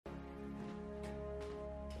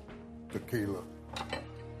Tequila.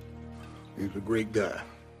 He's a great guy.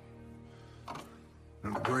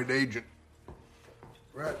 And a great agent.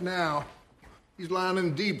 Right now, he's lying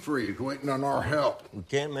in deep freeze, waiting on our help. We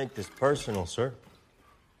can't make this personal, sir.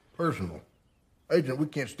 Personal? Agent, we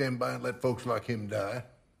can't stand by and let folks like him die.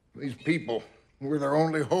 These people, we're their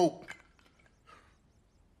only hope.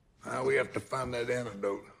 Now we have to find that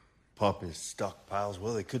antidote. Poppy's stockpiles,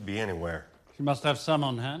 well, they could be anywhere. She must have some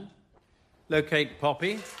on hand. Locate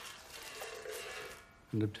Poppy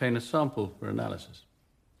and obtain a sample for analysis.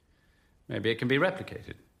 Maybe it can be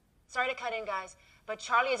replicated. Sorry to cut in, guys, but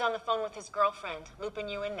Charlie is on the phone with his girlfriend, looping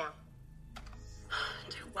you in now.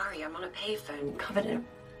 Don't worry, I'm on a payphone, covered in a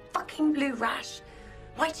fucking blue rash.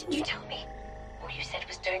 Why didn't you tell me? All you said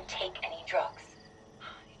was don't take any drugs.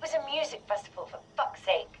 It was a music festival, for fuck's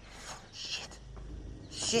sake.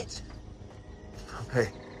 Shit. Okay.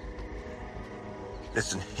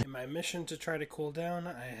 Listen. In my mission to try to cool down,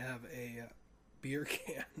 I have a beer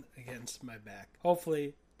can against my back.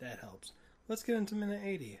 Hopefully that helps. Let's get into minute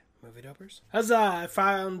 80, movie dopers. Huzzah! I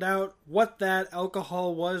found out what that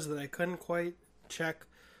alcohol was that I couldn't quite check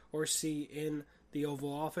or see in the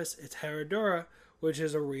Oval Office. It's Herradura, which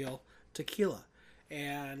is a real tequila.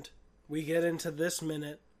 And we get into this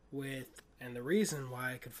minute with, and the reason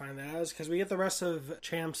why I could find that out is because we get the rest of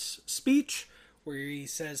Champ's speech where he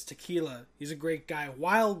says tequila. He's a great guy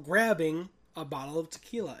while grabbing a bottle of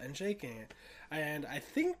tequila and shaking it. And I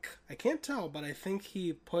think, I can't tell, but I think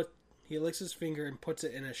he licks his finger and puts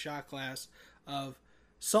it in a shot glass of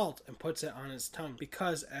salt and puts it on his tongue.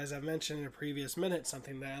 Because, as I mentioned in a previous minute,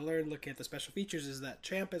 something that I learned looking at the special features is that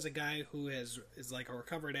Champ is a guy who is like a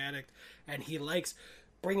recovered addict, and he likes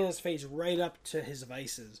bringing his face right up to his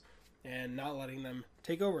vices and not letting them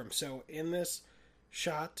take over him. So in this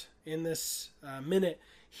shot, in this minute,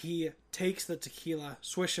 he takes the tequila,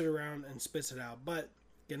 swish it around, and spits it out. But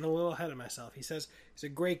getting a little ahead of myself, he says he's a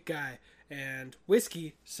great guy, and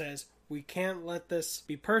Whiskey says we can't let this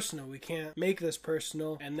be personal. We can't make this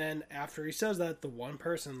personal. And then after he says that, the one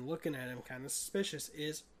person looking at him kind of suspicious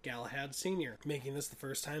is Galahad Sr., making this the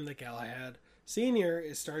first time that Galahad Sr.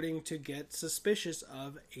 is starting to get suspicious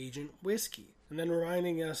of Agent Whiskey. And then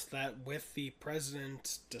reminding us that with the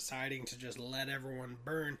president deciding to just let everyone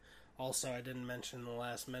burn, also I didn't mention in the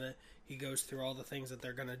last minute, he goes through all the things that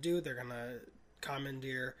they're going to do. They're going to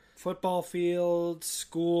commandeer football fields,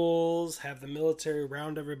 schools, have the military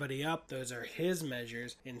round everybody up. Those are his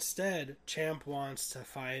measures. Instead, Champ wants to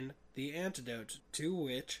find the antidote, to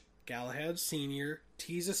which Galahad Sr.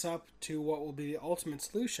 tees us up to what will be the ultimate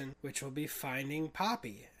solution, which will be finding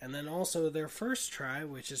Poppy. And then also their first try,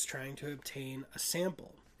 which is trying to obtain a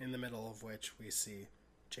sample, in the middle of which we see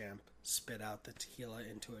Champ spit out the tequila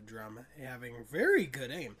into a drum, having very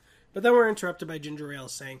good aim. But then we're interrupted by Ginger Ale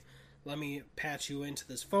saying, let me patch you into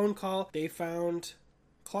this phone call. They found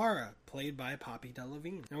Clara, played by Poppy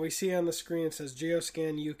Delevingne. And we see on the screen it says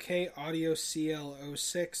Geoscan UK audio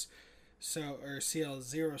CL06. Or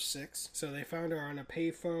CL06. So they found her on a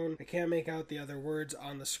payphone. I can't make out the other words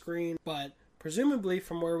on the screen, but presumably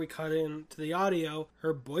from where we cut into the audio,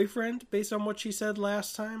 her boyfriend, based on what she said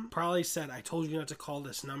last time, probably said, I told you not to call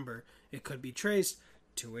this number. It could be traced.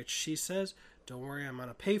 To which she says, don't worry, I'm on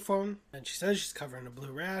a payphone. And she says she's covering a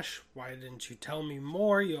blue rash. Why didn't you tell me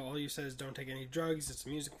more? All you said is don't take any drugs. It's a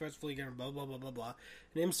music festival. You're going to blah, blah, blah, blah, blah.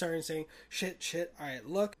 And him starting saying, shit. All right,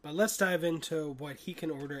 look. But let's dive into what he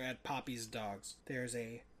can order at Poppy's Dogs. There's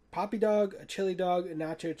a Poppy dog, a chili dog, a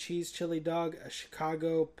nacho cheese chili dog, a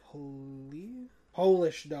Chicago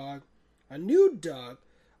Polish dog, a nude dog,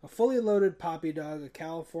 a fully loaded Poppy dog, a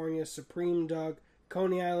California Supreme dog,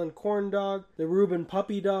 Coney Island corn dog, the Reuben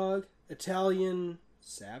puppy dog, Italian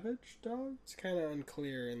savage dog? It's kind of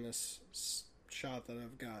unclear in this shot that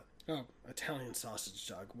I've got. Oh, Italian sausage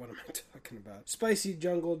dog. What am I talking about? Spicy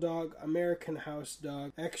jungle dog, American house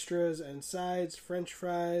dog, extras and sides, french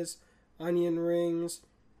fries, onion rings,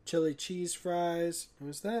 chili cheese fries. What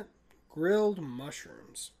was that? Grilled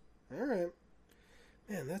mushrooms. Alright.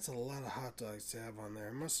 Man, that's a lot of hot dogs to have on there.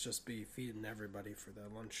 It must just be feeding everybody for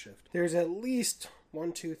the lunch shift. There's at least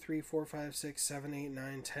 1, 2, 3, 4, 5, 6, 7, 8,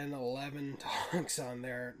 9, 10, 11 dogs on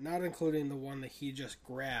there, not including the one that he just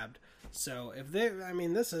grabbed. So if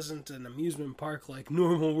this isn't an amusement park like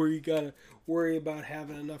normal where you gotta worry about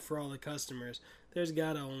having enough for all the customers. There's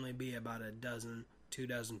gotta only be about 2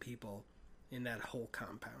 dozen people in that whole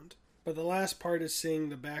compound. But the last part is seeing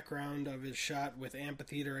the background of his shot with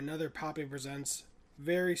Amphitheater. Another Poppy Presents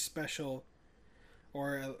very special,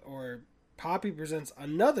 or Poppy Presents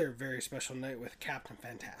another very special night with Captain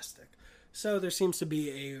Fantastic. So there seems to be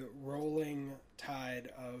a rolling tide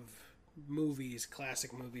of movies,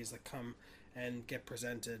 classic movies that come and get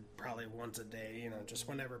presented probably once a day, just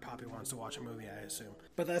whenever Poppy wants to watch a movie, I assume.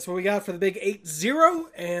 But that's what we got for the big 8-0,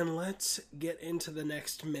 and let's get into the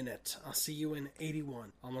next minute. I'll see you in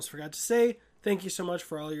 81. Almost forgot to say, thank you so much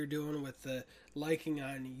for all you're doing with the liking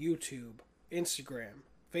on YouTube, Instagram,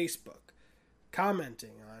 Facebook,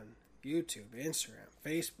 commenting on YouTube, Instagram,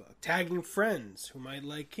 Facebook, tagging friends who might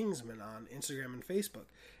like Kingsman on Instagram and Facebook,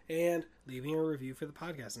 and leaving a review for the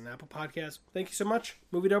podcast on Apple Podcasts. Thank you so much,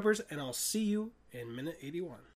 Movie Dopers, and I'll see you in minute 81.